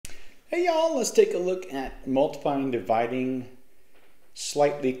Hey y'all, let's take a look at multiplying and dividing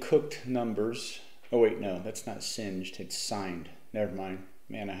slightly cooked numbers. Oh wait, no, that's not singed, it's signed. Never mind.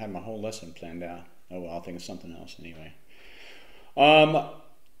 Man, I had my whole lesson planned out. Oh well, I'll think of something else anyway.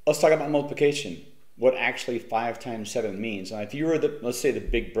 Let's talk about multiplication. What actually 5 times 7 means. Now, if you were let's say the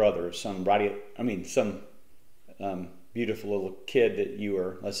big brother of some beautiful little kid that you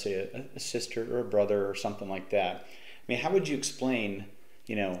were, let's say a sister or a brother or something like that. I mean, how would you explain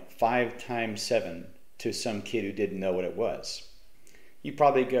 5 times 7 to some kid who didn't know what it was? You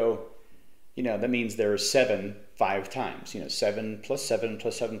probably go, that means there are 7 5 times. 7 plus 7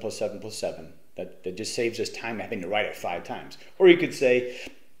 plus 7 plus 7 plus 7. That just saves us time having to write it 5 times. Or you could say,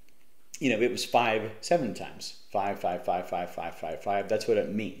 it was 5 7 times. 5, 5, 5, 5, 5, 5, 5. That's what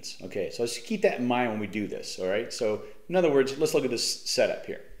it means. Okay, so let's keep that in mind when we do this, all right? So, in other words, let's look at this setup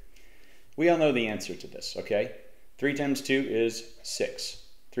here. We all know the answer to this, okay? 3 times 2 is 6.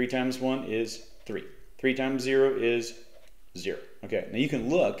 3 times 1 is 3. 3 times 0 is 0. Okay, now you can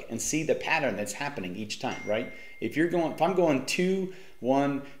look and see the pattern that's happening each time, right? If I'm going 2,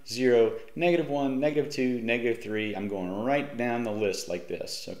 1, 0, negative 1, negative 2, negative 3, I'm going right down the list like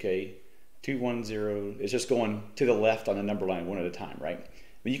this, okay? 2, 1, 0, it's just going to the left on the number line one at a time, right?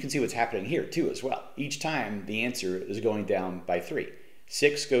 But you can see what's happening here too as well. Each time the answer is going down by 3.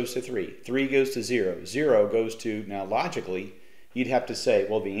 6 goes to 3, 3 goes to 0, 0 goes to, now logically, you'd have to say,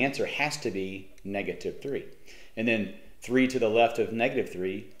 well, the answer has to be negative 3. And then 3 to the left of negative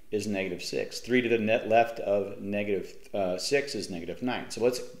 3 is negative 6. 3 to the left of negative 6 is negative 9.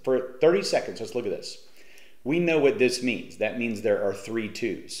 So for 30 seconds, let's look at this. We know what this means. That means there are 3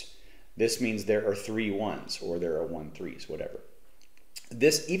 2s. This means there are 3 1s, or there are 1 3s, whatever.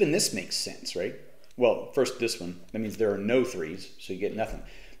 Even this makes sense, right? Well, first this one, that means there are no 3s, so you get nothing.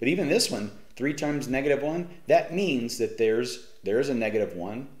 But even this one, 3 times negative 1, that means that there's a negative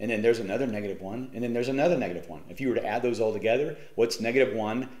 1, and then there's another negative 1, and then there's another negative 1. If you were to add those all together, what's negative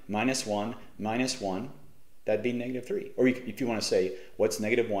 1 minus 1 minus 1? That'd be negative 3. Or if you want to say, what's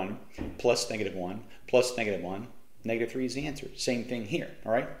negative 1 plus negative 1 plus negative 1? Negative 3 is the answer. Same thing here,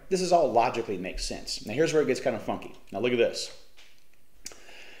 all right? This is all logically makes sense. Now here's where it gets kind of funky. Now look at this.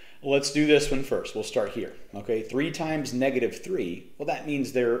 Let's do this one first. We'll start here, okay? 3 times negative 3, well, that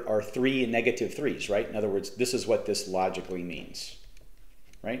means there are 3 negative 3's, right? In other words, this is what this logically means,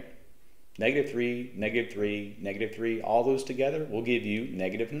 right? Negative 3, negative 3, negative 3, all those together will give you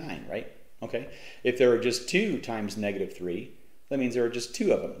negative 9, right? Okay. If there are just 2 times negative 3, that means there are just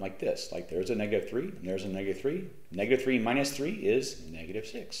 2 of them, like this. Like there's a negative 3, and there's a negative 3. Negative 3 minus 3 is negative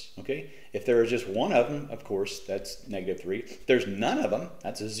 6, okay? If there is just one of them, of course, that's negative 3. If there's none of them,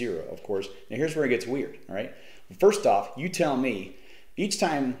 that's a 0, of course. Now here's where it gets weird, all right? First off, you tell me, each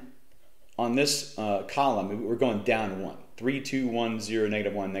time on this column, we're going down 1. 3, 2, 1, 0,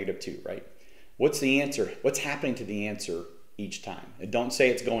 negative 1, negative 2, right? What's the answer? What's happening to the answer each time? And don't say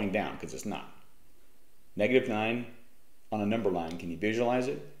it's going down, because it's not. Negative 9 on a number line, can you visualize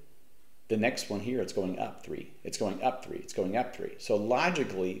it? The next one here, it's going up 3. It's going up 3. It's going up 3. So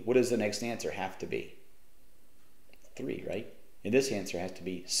logically, what does the next answer have to be? 3, right? And this answer has to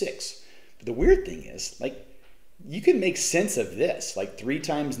be 6. But the weird thing is, you can make sense of this. Like 3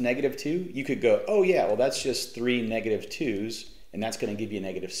 times negative 2, you could go, oh yeah, well that's just 3 negative 2's, and that's going to give you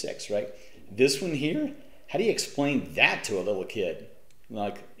negative 6, right? This one here, how do you explain that to a little kid?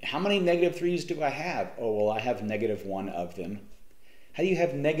 Like, how many negative 3's do I have? Oh, well, I have negative 1 of them. How do you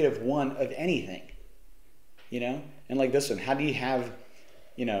have negative 1 of anything? And like this one, how do you have,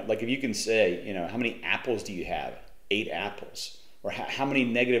 like if you can say, how many apples do you have? 8 apples. Or how many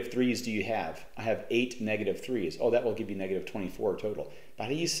negative 3's do you have? I have 8 negative 3's. Oh, that will give you negative 24 total. But how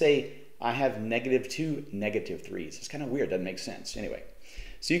do you say I have negative 2 negative 3's? It's kind of weird. Doesn't make sense. Anyway.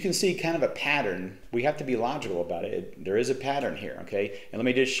 So you can see kind of a pattern. We have to be logical about it. There is a pattern here, okay? And let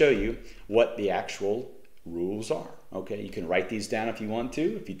me just show you what the actual rules are, okay? You can write these down if you want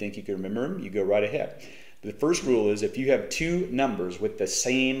to. If you think you can remember them, you go right ahead. The first rule is if you have 2 numbers with the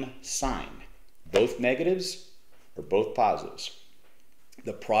same sign, both negatives or both positives,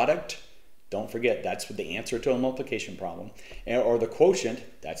 the product, don't forget, that's the answer to a multiplication problem, or the quotient,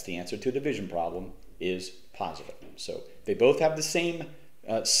 that's the answer to a division problem, is positive. So they both have the same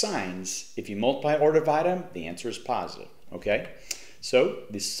signs. If you multiply or divide them, the answer is positive, okay? So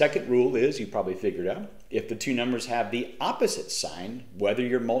the second rule is, you probably figured out, if the 2 numbers have the opposite sign, whether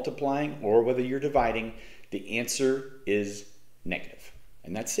you're multiplying or whether you're dividing, the answer is negative.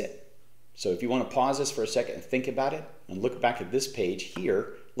 And that's it. So if you want to pause this for a second and think about it, and look back at this page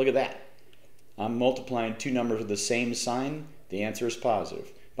here, look at that. I'm multiplying 2 numbers with the same sign, the answer is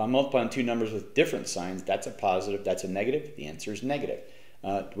positive. If I'm multiplying 2 numbers with different signs, that's a positive, that's a negative, the answer is negative.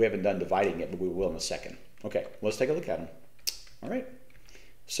 We haven't done dividing yet, but we will in a second. Okay, let's take a look at them. All right,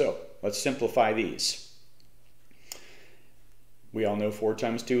 so let's simplify these. We all know 4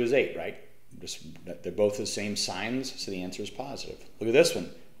 times 2 is 8, right? They're both the same signs, so the answer is positive. Look at this one.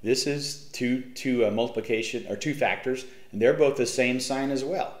 This is two multiplication, or 2 factors, and they're both the same sign as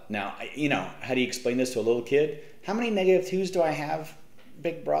well. Now, you know, how do you explain this to a little kid? How many negative 2's do I have,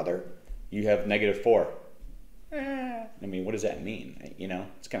 big brother? You have negative 4. I mean, what does that mean? You know,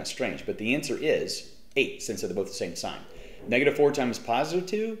 it's kind of strange, but the answer is 8, since they're both the same sign. Negative 4 times positive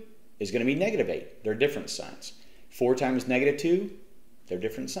 2 is going to be negative 8. They're different signs. 4 times negative 2, they're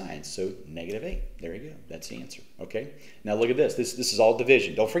different signs, so negative 8. There you go. That's the answer. Okay. Now look at this. This is all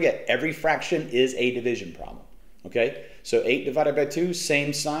division. Don't forget, every fraction is a division problem. Okay. So 8 divided by 2,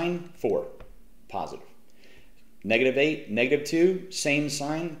 same sign, 4, positive. Negative 8, negative 2, same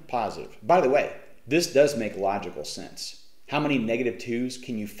sign, positive. By the way, this does make logical sense. How many negative 2's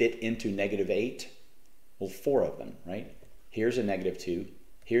can you fit into negative 8? Well, 4 of them, right? Here's a negative 2,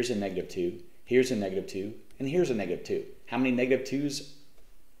 here's a negative 2, here's a negative 2, and here's a negative 2. How many negative 2's?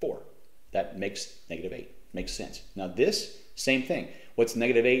 4. That makes negative 8. Makes sense. Now this, same thing. What's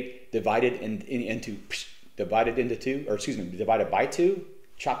negative 8 divided into 2, or excuse me, divided by 2,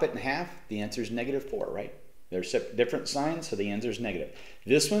 chop it in half, the answer is negative 4, right? They're different signs, so the answer is negative.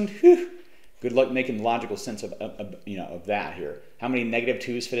 This one, whew, good luck making logical sense of that here. How many negative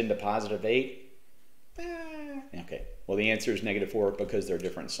 2's fit into positive 8? Okay, well the answer is negative 4 because they're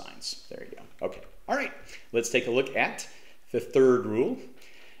different signs. There you go. Okay, all right, let's take a look at the third rule.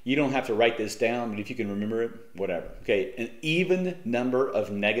 You don't have to write this down, but if you can remember it, whatever. Okay, an even number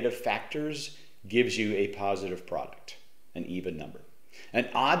of negative factors gives you a positive product, an even number. An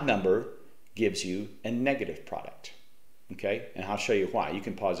odd number gives you a negative product. Okay, and I'll show you why. You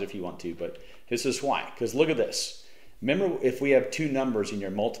can pause it if you want to, but this is why. Because look at this. Remember, if we have 2 numbers and you're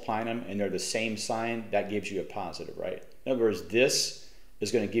multiplying them and they're the same sign, that gives you a positive, right? In other words, this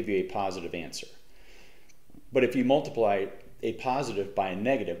is going to give you a positive answer. But if you multiply a positive by a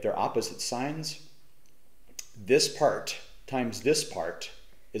negative, they're opposite signs. This part times this part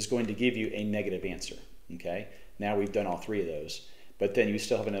is going to give you a negative answer. Okay, now we've done all 3 of those, but then you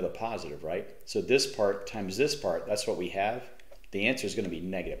still have another positive, right? So this part times this part, that's what we have. The answer is going to be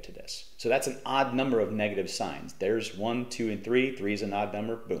negative to this. So that's an odd number of negative signs. There's 1, 2, and 3. 3 is an odd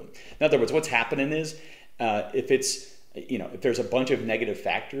number. Boom. In other words, what's happening is if there's a bunch of negative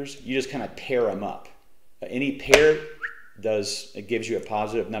factors, you just kind of pair them up. Any pair gives you a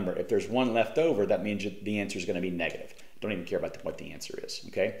positive number. If there's 1 left over, that means the answer is going to be negative. Don't even care about what the answer is.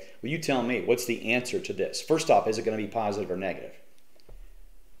 Okay. Well, you tell me, what's the answer to this? First off, is it going to be positive or negative?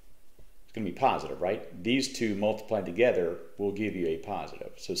 It's going to be positive, right? These 2 multiplied together will give you a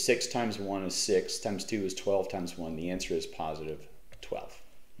positive. So 6 times 1 is 6, times 2 is 12, times 1. The answer is positive 12.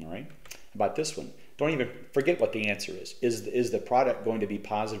 All right? How about this one? Don't even forget what the answer is. Is the product going to be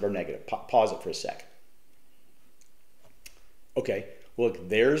positive or negative? Pause it for a sec. Okay, well, look,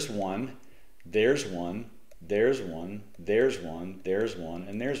 there's 1, there's 1, there's 1, there's 1, there's 1,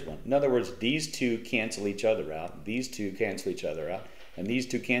 and there's 1. In other words, these 2 cancel each other out, these 2 cancel each other out, and these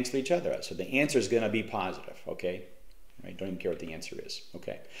 2 cancel each other out. So the answer is going to be positive, okay? Right? Don't even care what the answer is,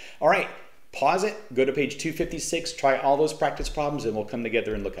 okay? All right, pause it, go to page 256, try all those practice problems, and we'll come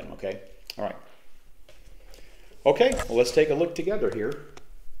together and look at them, okay? All right. Okay, well, let's take a look together here.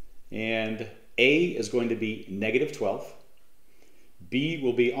 And A is going to be negative 12. B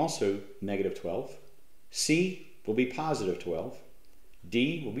will be also negative 12. C will be positive 12.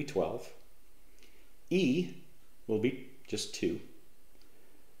 D will be 12. E will be just 2.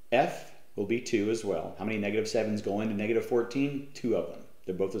 F will be 2 as well. How many negative 7's go into negative 14? 2 of them.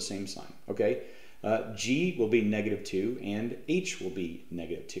 They're both the same sign. Okay. G will be negative 2 and H will be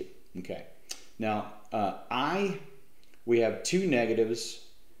negative 2. Okay. Now, we have 2 negatives,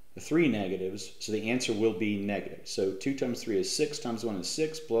 3 negatives, so the answer will be negative. So 2 times 3 is 6, times 1 is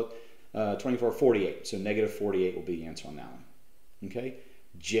 6, plus 24, 48. So negative 48 will be the answer on that one. Okay.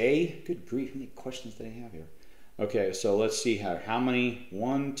 J, good grief, how many questions do I have here? Okay, so let's see how many,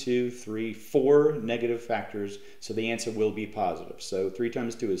 1, 2, 3, 4 negative factors, so the answer will be positive. So 3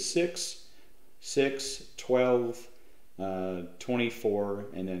 times 2 is 6, 6, 12, 24,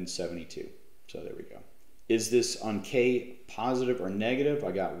 and then 72. So there we go. Is this on K positive or negative?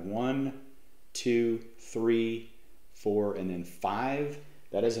 I got 1, 2, 3, 4, and then 5.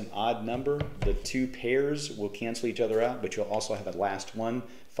 That is an odd number. The 2 pairs will cancel each other out, but you'll also have a last one,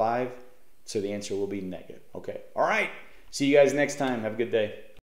 5. So the answer will be negative. Okay. All right. See you guys next time. Have a good day.